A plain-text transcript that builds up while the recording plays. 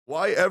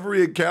Why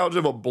every account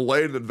have a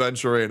Blade and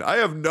Aventurine? I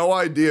have no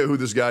idea who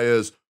this guy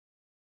is.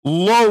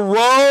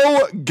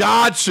 Laro,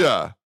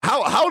 gotcha.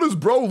 How does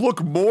bro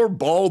look more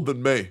bald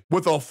than me?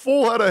 With a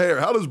full head of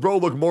hair, how does bro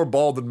look more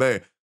bald than me?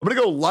 I'm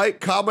gonna go like,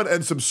 comment,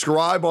 and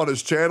subscribe on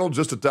his channel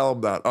just to tell him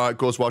that. All right,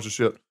 cool, let's watch the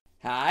shit.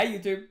 Hi,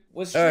 YouTube.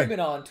 Was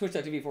streaming on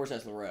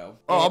twitch.tv/Laro.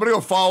 Oh, I'm gonna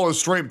go follow his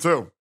stream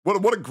too.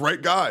 What a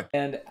great guy.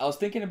 And I was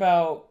thinking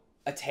about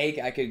a take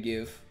I could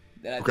give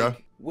that I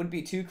think wouldn't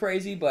be too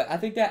crazy, but I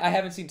think that I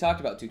haven't seen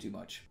talked about too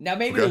much. Now,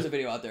 maybe there's a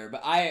video out there,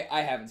 but I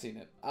haven't seen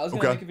it. I was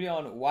going to make a video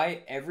on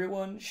why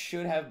everyone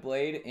should have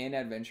Blade in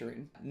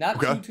Aventurine. Not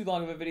too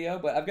long of a video,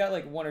 but I've got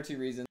like 1 or 2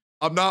 reasons.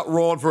 I'm not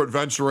rolling for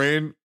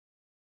Aventurine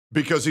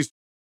because he's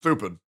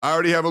stupid. I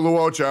already have a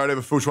Luocha, I already have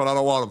a Fuchuan, I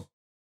don't want him.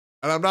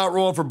 And I'm not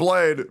rolling for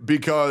Blade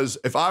because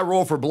if I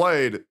roll for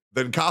Blade,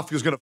 then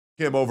Kafka's going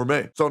to him over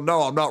me. So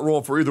no, I'm not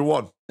rolling for either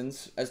one.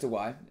 As to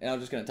why, and I'm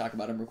just going to talk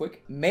about them real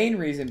quick. Main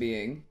reason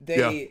being,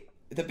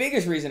 the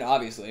biggest reason,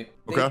 obviously,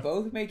 they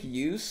both make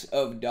use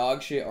of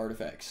dog shit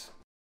artifacts.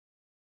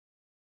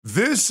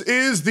 This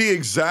is the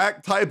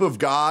exact type of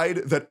guide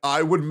that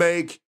I would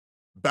make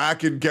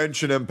back in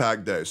Genshin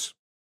Impact days.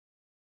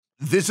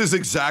 This is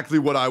exactly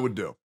what I would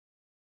do.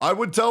 I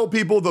would tell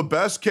people the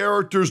best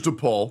characters to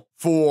pull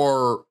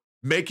for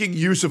making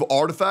use of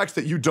artifacts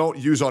that you don't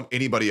use on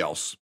anybody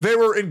else. They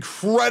were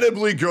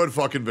incredibly good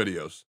fucking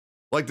videos.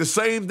 Like the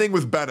same thing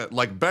with Bennett.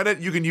 Like Bennett,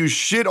 you can use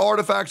shit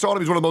artifacts on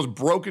him. He's one of the most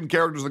broken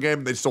characters in the game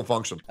and they still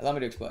function. Allow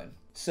me to explain.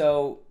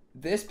 So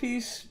this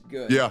piece,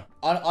 good. Yeah.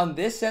 On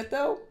this set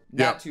though,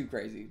 not too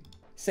crazy.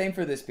 Same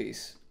for this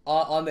piece.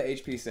 On the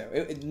HP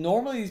set.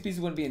 Normally these pieces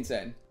wouldn't be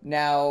insane.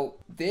 Now,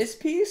 this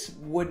piece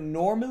would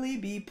normally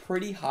be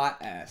pretty hot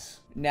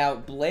ass. Now,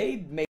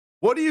 Blade makes...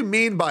 What do you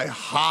mean by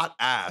hot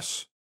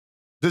ass?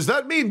 Does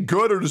that mean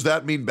good or does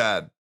that mean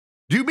bad?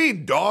 Do you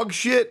mean dog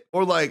shit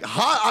or like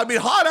hot? I mean,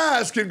 hot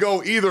ass can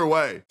go either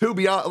way. To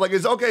be honest, like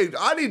it's okay.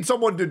 I need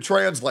someone to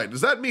translate. Does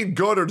that mean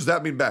good or does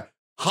that mean bad?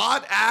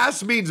 Hot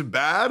ass means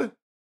bad?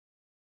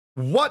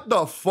 What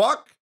the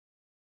fuck?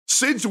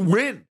 Since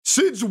when?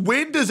 Since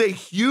when does a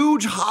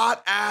huge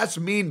hot ass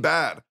mean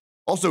bad?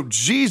 Also,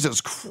 Jesus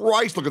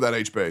Christ, look at that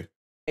HP.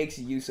 Makes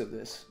use of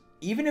this.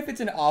 Even if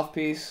it's an off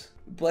piece,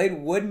 Blade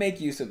would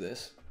make use of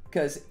this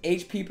because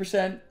HP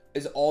percent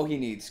is all he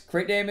needs.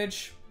 Crit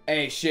damage.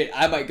 Hey, shit,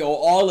 I might go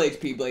all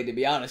HP Blade, to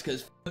be honest,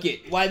 because fuck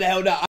it. Why the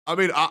hell not? I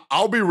mean,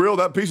 I'll be real.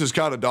 That piece is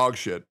kind of dog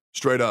shit.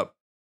 Straight up.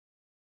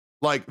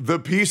 Like, the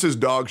piece is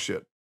dog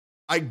shit.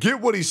 I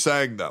get what he's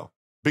saying, though,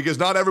 because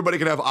not everybody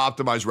can have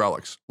optimized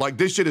relics. Like,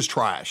 this shit is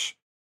trash,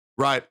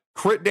 right?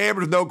 Crit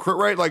damage with no crit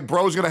rate. Like,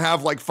 bro's going to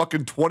have, like,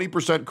 fucking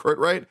 20% crit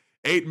rate,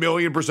 8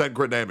 million %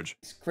 crit damage.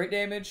 It's crit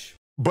damage.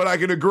 But I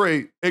can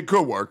agree, it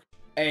could work.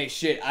 Hey,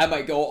 shit, I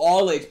might go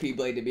all HP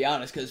Blade, to be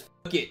honest, because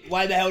fuck it.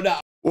 Why the hell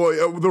not?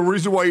 Well, the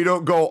reason why you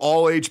don't go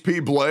all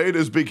HP Blade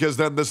is because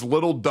then this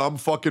little dumb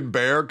fucking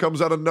bear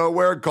comes out of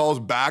nowhere, calls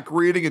back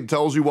reading, and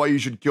tells you why you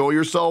should kill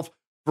yourself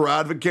for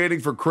advocating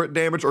for crit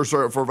damage, or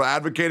sorry, for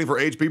advocating for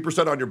HP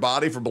percent on your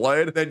body for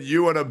Blade. Then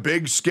you and a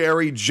big,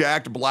 scary,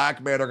 jacked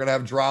black man are gonna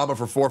have drama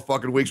for 4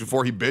 fucking weeks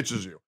before he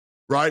bitches you,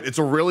 right? It's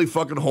a really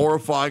fucking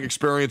horrifying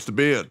experience to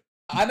be in.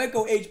 I might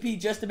go HP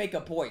just to make a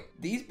point.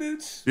 These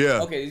boots?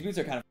 Yeah. Okay, these boots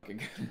are kind of fucking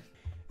good.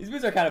 These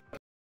boots are kind of...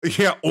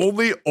 Yeah,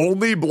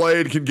 only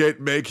Blade can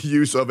make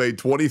use of a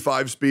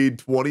 25 speed,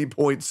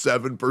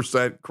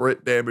 20.7%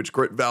 crit damage,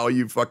 crit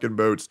value fucking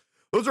boots.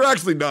 Those are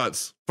actually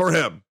nuts for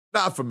him,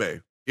 not for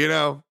me. You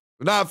know,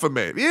 not for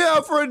me.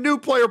 Yeah, for a new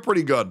player,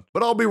 pretty good.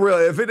 But I'll be real.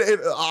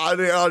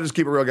 I'll just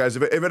keep it real, guys.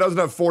 If it doesn't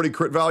have 40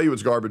 crit value,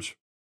 it's garbage.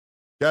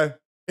 Okay.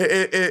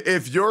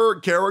 If your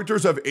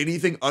characters have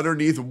anything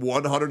underneath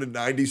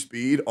 190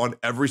 speed on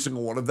every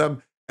single one of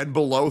them and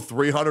below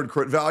 300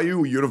 crit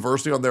value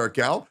universally on their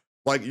account,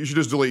 like, you should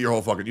just delete your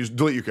whole fucking, you should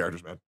delete your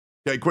characters, man.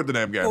 Okay, quit the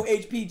damn game. Go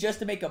HP just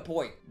to make a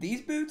point.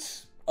 These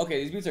boots,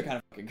 okay, these boots are kind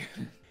of fucking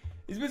good.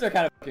 These boots are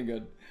kind of fucking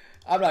good.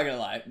 I'm not gonna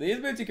lie. These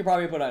boots you could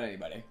probably put on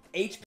anybody.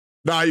 HP.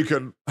 Nah, you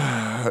couldn't.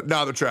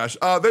 Nah, they're trash.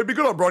 They'd be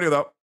good on Bronya,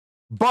 though.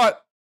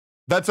 But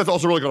that's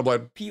also really good on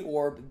Blade. P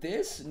Orb,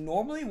 this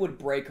normally would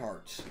break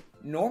hearts.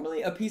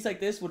 Normally, a piece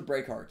like this would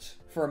break hearts.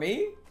 For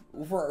me,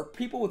 for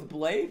people with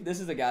Blade, this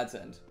is a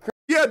godsend.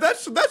 Yeah,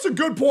 that's a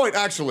good point,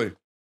 actually.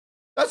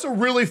 That's a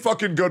really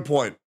fucking good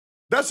point.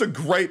 That's a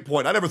great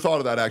point. I never thought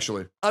of that,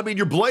 actually. I mean,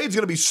 your Blade's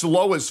gonna be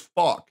slow as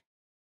fuck.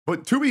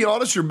 But to be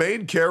honest, your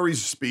main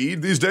carry's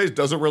speed these days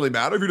doesn't really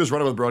matter if you're just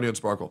running with Bronya and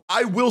Sparkle.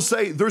 I will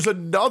say there's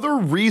another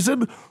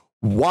reason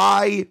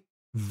why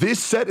this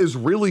set is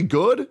really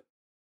good.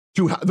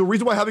 The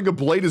reason why having a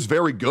Blade is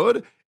very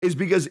good is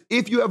because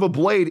if you have a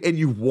Blade and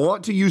you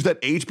want to use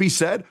that HP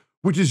set,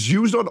 which is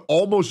used on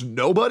almost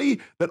nobody,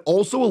 that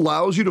also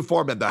allows you to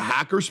farm at the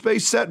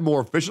hackerspace set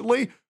more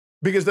efficiently,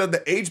 because then the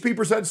HP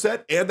percent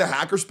set and the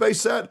hackerspace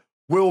set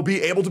will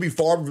be able to be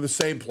farmed from the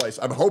same place.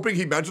 I'm hoping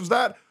he mentions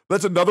that.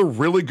 That's another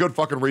really good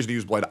fucking reason to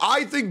use Blade.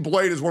 I think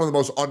Blade is one of the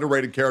most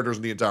underrated characters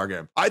in the entire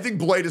game. I think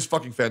Blade is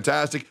fucking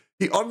fantastic.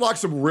 He unlocks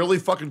some really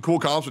fucking cool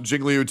comps with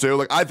Jingliu too.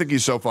 Like, I think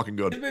he's so fucking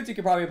good. This boots you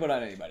could probably put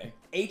on anybody.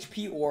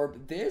 HP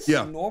Orb, this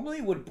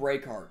normally would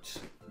break hearts.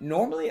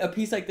 Normally, a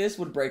piece like this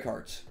would break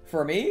hearts.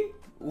 For me,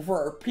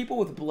 for people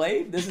with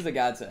Blade, this is a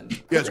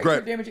godsend. Yeah, it's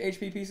great. Crit damage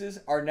HP pieces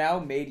are now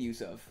made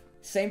use of.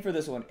 Same for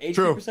this one.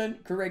 HP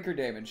percent, crit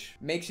damage.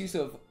 Makes use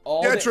of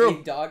all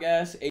the dog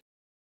ass.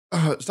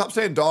 Stop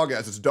saying dog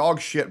ass. It's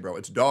dog shit, bro.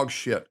 It's dog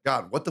shit.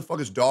 God, what the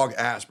fuck is dog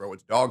ass, bro?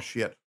 It's dog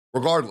shit.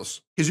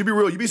 Regardless. Because you be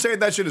real, you be saying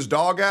that shit is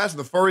dog ass and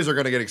the furries are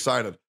gonna get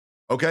excited.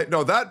 Okay?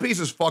 No, that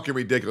piece is fucking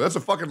ridiculous.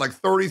 That's a fucking like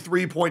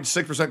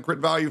 33.6% crit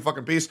value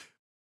fucking piece.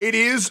 It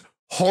is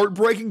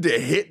heartbreaking to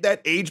hit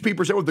that HP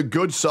percent with the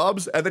good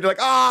subs, and then you're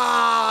like,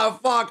 ah,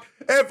 fuck.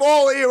 If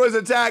only it was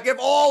attack. If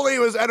only it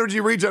was energy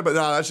regen. But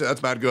no,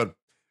 that's mad good.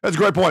 That's a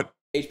great point.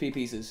 HP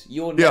pieces.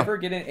 You'll never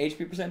get an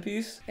HP percent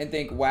piece and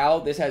think, wow,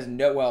 this has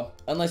no, well,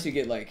 unless you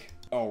get like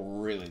a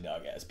really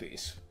dog ass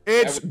piece.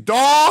 It's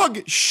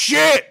dog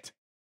shit.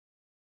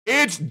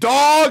 It's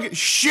dog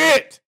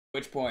shit.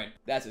 Which point?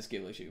 That's a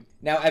skill issue.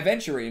 Now,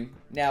 Aventurine.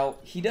 Now,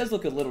 he does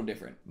look a little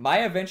different. My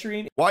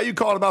Aventurine... Why are you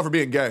calling him out for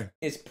being gay?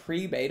 ...is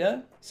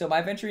pre-beta. So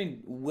my Aventurine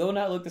will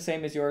not look the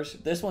same as yours.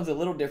 This one's a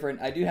little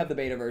different. I do have the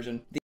beta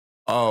version.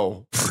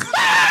 Oh.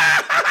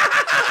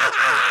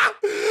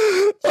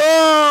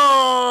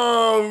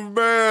 Oh,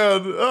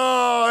 man.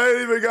 Oh, I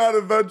ain't even got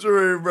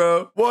Aventurine,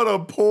 bro. What a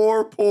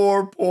poor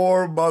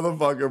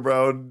motherfucker,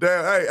 bro.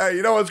 Damn. Hey,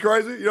 you know what's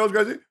crazy? You know what's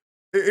crazy?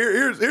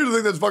 Here's the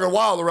thing that's fucking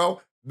wild,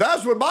 bro.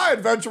 That's what my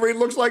Aventurine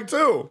looks like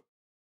too.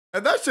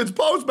 And that shit's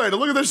post-beta.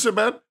 Look at this shit,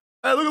 man.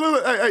 Hey,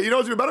 look. Hey, you know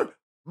what's even better?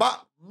 My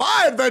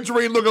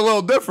Aventurine look a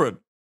little different.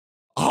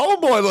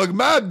 Homeboy look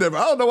mad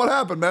different. I don't know what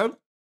happened, man.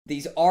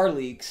 These are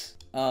leaks.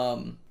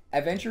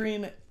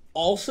 Aventurine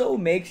also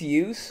makes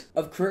use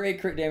of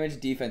crit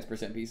damage defense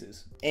percent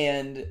pieces.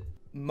 And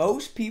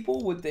most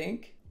people would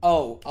think,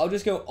 oh, I'll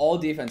just go all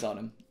defense on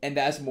him. And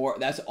that's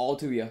all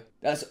to you.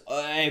 That's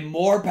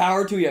more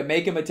power to you.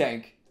 Make him a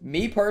tank.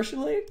 Me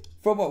personally,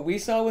 from what we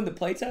saw in the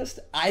playtest,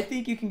 I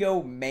think you can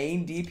go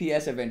main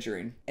DPS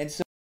Aventurine. And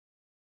so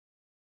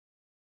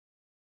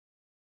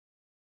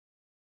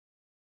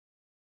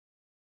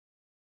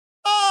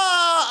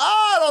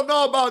I don't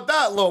know about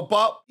that, little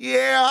pup.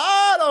 Yeah,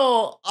 I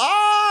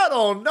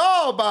don't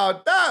know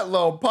about that,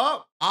 little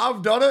pup.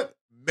 I've done it.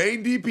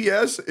 Main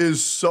DPS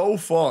is so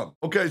fun.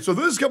 Okay, so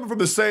this is coming from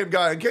the same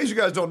guy. In case you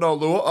guys don't know,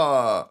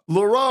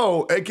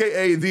 Luro,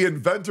 aka the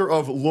inventor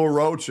of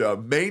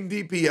Lurocha, main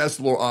DPS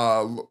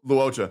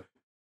Luocha.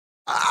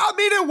 I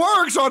mean, it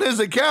works on his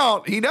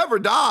account. He never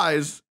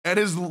dies, and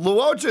his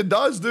Luocha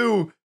does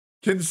do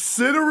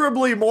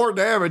considerably more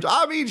damage.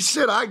 I mean,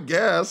 shit, I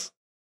guess.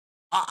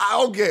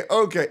 Okay.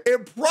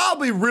 It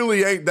probably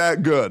really ain't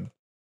that good.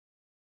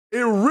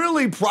 It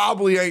really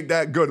probably ain't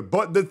that good.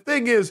 But the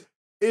thing is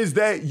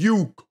that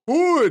you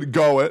could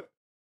go it.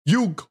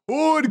 You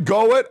could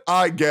go it,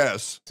 I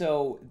guess.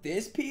 So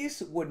this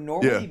piece would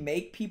normally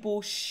make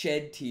people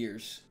shed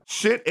tears.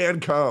 Shit and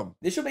cum.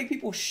 This would make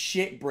people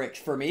shit bricks.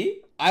 For me,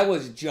 I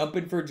was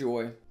jumping for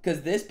joy.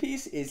 Because this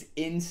piece is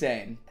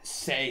insane.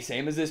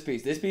 Same as this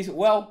piece. This piece,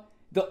 well,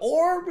 the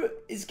orb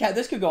is,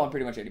 this could go on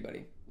pretty much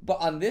anybody. But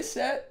on this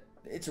set,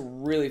 it's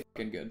really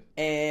fucking good.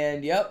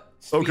 And yep,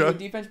 speed with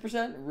defense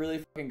percent, really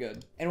fucking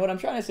good. And what I'm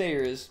trying to say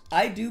here is,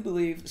 I do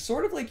believe,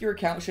 sort of like your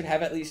account should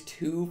have at least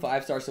 2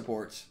 5-star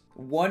supports.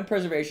 1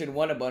 preservation,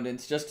 1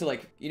 abundance, just to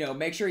like, you know,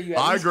 make sure you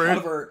at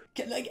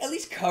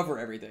least cover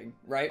everything,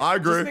 right? I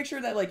agree. Just make sure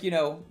that like, you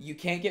know, you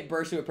can't get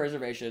burst with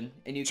preservation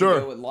and you can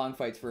go with long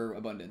fights for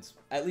abundance.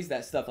 At least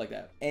that stuff like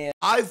that. And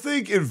I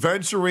think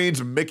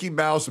Aventurine's Mickey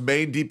Mouse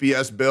main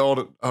DPS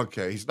build,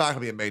 okay, he's not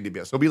gonna be a main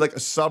DPS. He'll be like a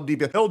sub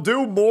DPS. He'll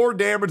do more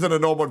damage than a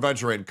normal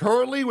Aventurine.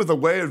 Currently, with the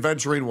way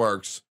Aventurine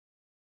works,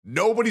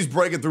 nobody's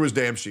breaking through his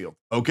damn shield,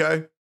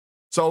 okay?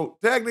 So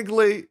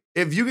technically,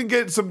 if you can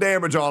get some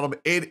damage on him,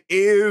 it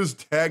is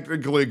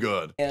technically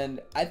good. And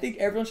I think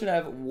everyone should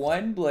have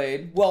 1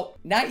 blade. Well,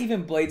 not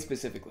even blade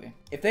specifically.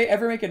 If they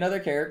ever make another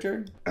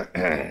character,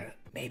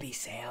 maybe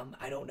Sam.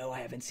 I don't know.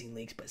 I haven't seen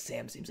leaks, but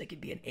Sam seems like he'd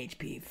be an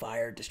HP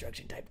fire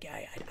destruction type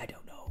guy. I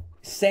don't know.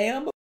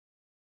 Sam.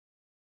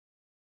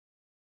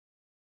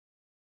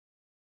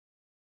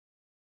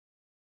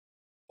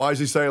 Why does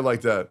he say it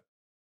like that?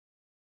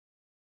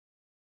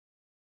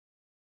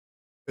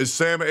 Is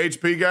Sam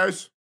HP,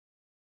 guys?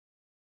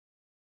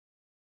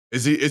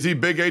 Is he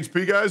big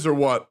HP, guys, or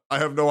what? I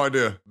have no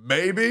idea.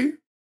 Maybe.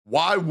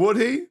 Why would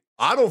he?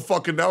 I don't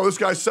fucking know. This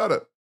guy said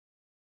it.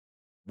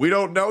 We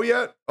don't know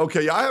yet?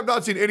 Okay, I have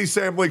not seen any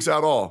Sam leaks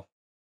at all.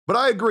 But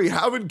I agree,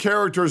 having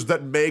characters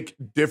that make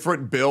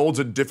different builds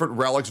and different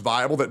relics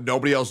viable that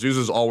nobody else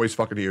uses is always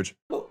fucking huge.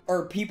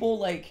 Or people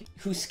like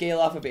who scale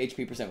off of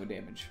HP percent with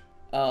damage.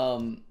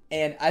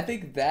 And I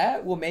think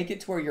that will make it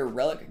to where your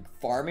relic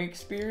farming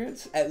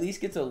experience at least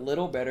gets a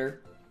little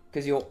better,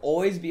 because you'll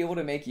always be able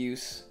to make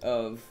use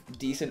of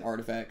decent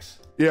artifacts.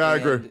 Yeah, I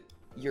agree.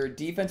 Your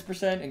defense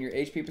percent and your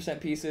HP percent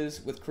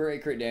pieces with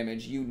crit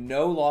damage, you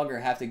no longer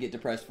have to get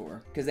depressed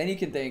for. Because then you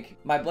can think,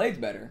 my blade's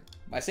better,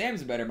 my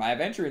Sam's better, my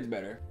Aventurine's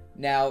better.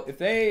 Now, if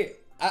they,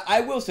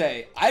 I will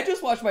say, I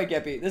just watched my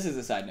Geppy. This is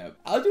a side note.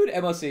 I was doing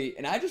MLC,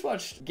 and I just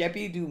watched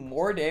Geppy do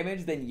more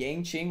damage than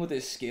Yang Qing with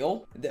his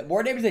skill.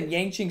 More damage than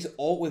Yang Qing's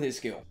ult with his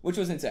skill, which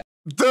was insane.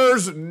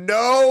 There's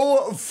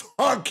no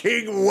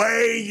fucking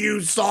way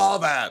you saw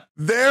that.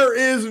 There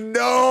is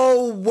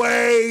no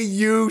way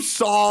you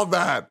saw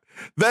that.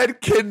 That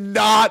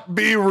cannot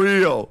be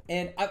real.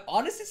 And I'm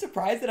honestly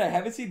surprised that I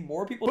haven't seen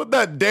more people put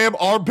that damn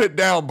armpit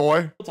down,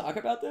 boy. Talk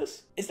about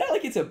this. It's not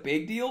like it's a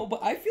big deal,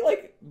 but I feel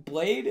like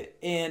Blade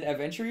and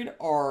Aventurine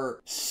are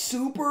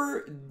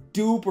super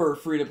duper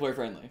free-to-play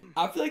friendly.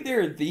 I feel like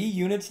they're the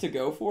units to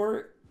go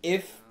for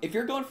if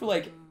you're going for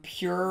like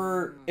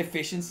pure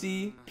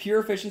efficiency,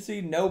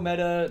 no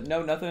meta,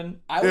 no nothing.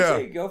 I would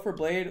say go for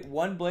Blade,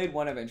 one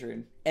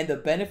Aventurine. And the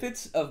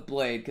benefits of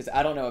Blade, because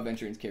I don't know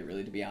Aventurine's kit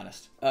really, to be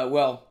honest.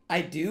 Well,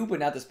 I do, but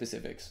not the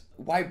specifics.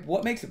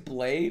 What makes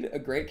Blade a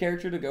great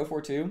character to go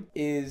for too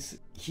is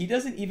he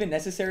doesn't even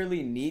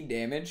necessarily need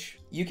damage.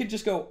 You could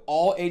just go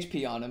all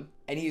HP on him,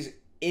 and he's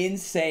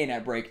insane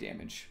at break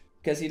damage.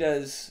 Because he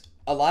does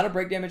a lot of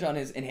break damage on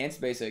his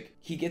enhanced basic.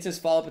 He gets his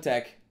follow-up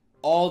attack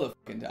all the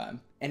fucking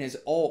time. And his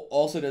ult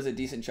also does a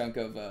decent chunk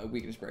of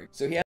weakness break.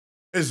 So he has—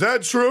 Is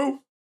that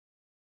true?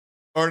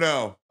 Or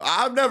no?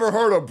 I've never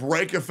heard of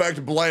break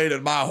effect Blade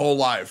in my whole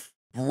life.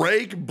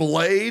 Break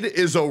Blade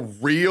is a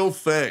real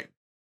thing.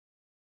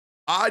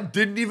 I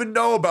didn't even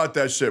know about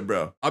that shit,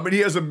 bro. I mean, he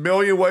has a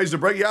million ways to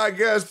break. Yeah, I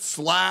guess.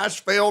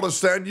 Slash, fail to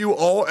send you,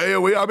 all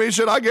AoE. I mean,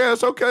 shit, I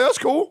guess. Okay, that's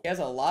cool. He has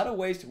a lot of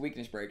ways to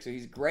weakness break, so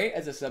he's great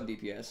as a sub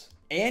DPS.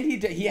 And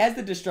he has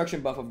the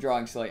destruction buff of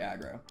drawing slight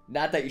aggro.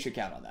 Not that you should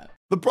count on that.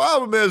 The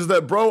problem is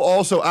that bro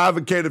also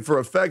advocated for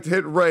effect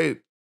hit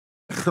rate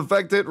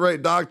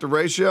doctor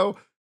ratio.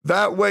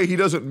 That way he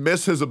doesn't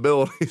miss his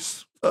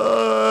abilities.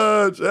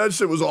 That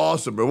shit was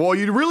awesome, bro. Well,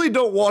 you really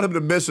don't want him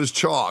to miss his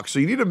chalk, so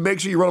you need to make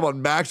sure you run him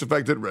on max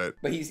effect hit rate.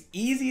 But he's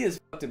easy as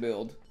fuck to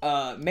build.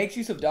 Makes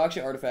use of dog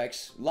shit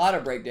artifacts. A lot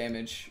of break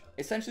damage.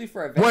 Essentially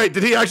for a— Wait,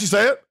 did he actually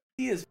say it?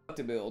 Easy as fuck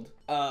to build.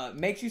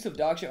 Makes use of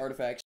dog shit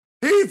artifacts.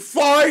 He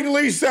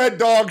finally said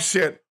dog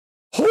shit.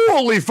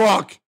 Holy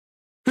fuck.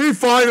 He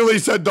finally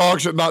said dog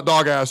shit, not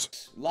dog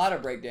ass. A lot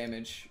of break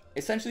damage.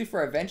 Essentially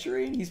for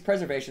Aventurine, he's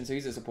preservation, so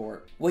he's a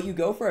support. What you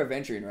go for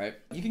Aventurine, right?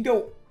 You can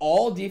go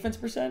all defense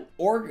percent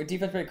or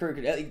defense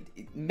percent,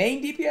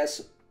 main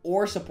DPS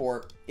or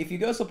support. If you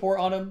go support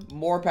on him,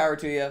 more power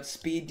to you.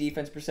 Speed,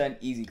 defense percent,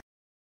 easy.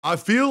 I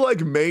feel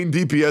like main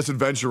DPS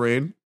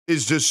Aventurine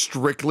is just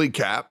strictly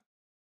cap,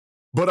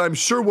 but I'm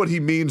sure what he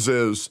means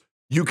is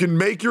you can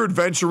make your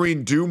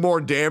Aventurine do more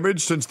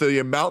damage since the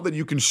amount that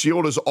you can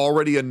shield is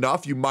already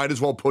enough. You might as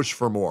well push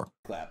for more.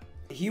 Clap.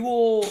 He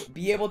will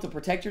be able to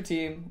protect your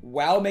team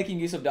while making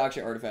use of dog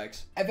shit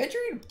artifacts.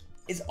 Aventurine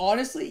is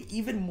honestly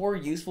even more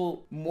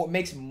useful,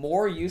 makes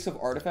more use of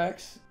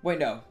artifacts. Wait,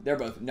 no, they're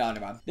both, no,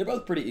 never mind. They're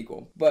both pretty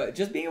equal. But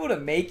just being able to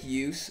make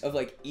use of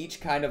like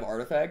each kind of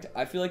artifact,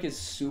 I feel like is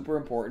super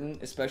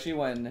important, especially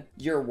when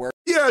you're working.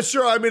 Yeah,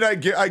 sure. I mean, I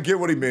get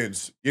what he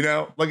means. You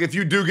know, like if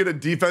you do get a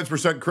defense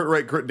percent crit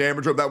rate, crit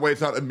damage rope, that way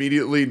it's not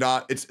immediately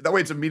not, that way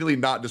it's immediately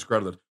not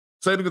discredited.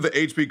 Same thing with the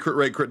HP crit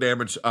rate, crit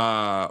damage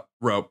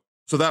rope.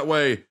 So that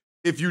way,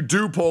 if you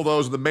do pull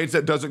those and the main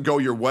set doesn't go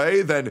your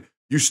way, then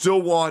you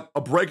still want a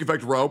break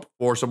effect rope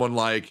for someone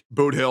like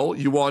Boot Hill.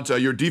 You want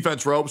your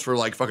defense ropes for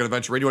like fucking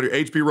Aventurine. You want your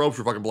HP ropes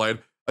for fucking Blade.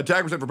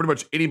 Attack percent for pretty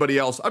much anybody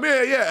else. I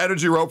mean, yeah,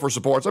 energy rope for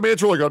supports. I mean,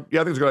 it's really good. Yeah,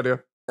 I think it's a good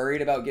idea.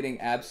 Worried about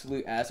getting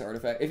absolute ass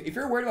artifact. If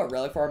you're worried about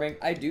relic farming,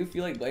 I do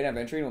feel like Blade and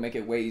Aventurine will make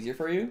it way easier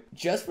for you.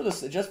 Just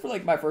for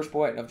like my first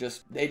point of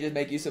they just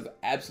make use of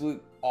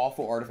absolute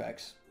awful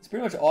artifacts. It's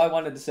pretty much all I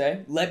wanted to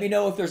say. Let me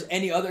know if there's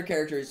any other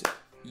characters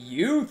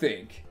you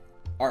think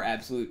are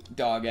absolute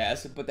dog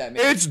ass, but that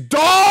makes— It's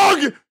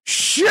dog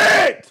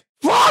shit!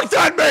 Fuck,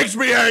 that makes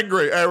me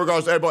angry! Hey,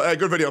 regardless, hey,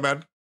 good video,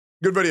 man.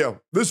 Good video.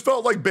 This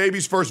felt like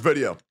baby's first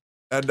video.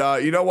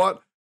 And you know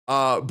what?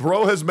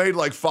 Bro has made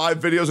like 5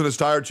 videos in his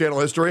entire channel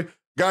history.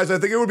 Guys, I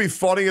think it would be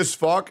funny as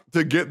fuck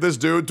to get this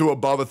dude to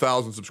above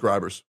 1,000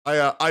 subscribers.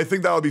 I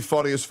think that would be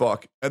funny as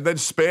fuck. And then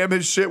spam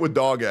his shit with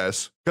dog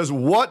ass. Because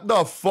what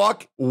the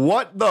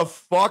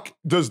fuck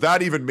does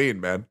that even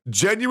mean, man?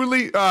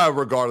 Genuinely,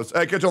 regardless.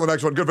 Hey, catch you on the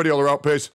next one. Good video, we're out. Peace.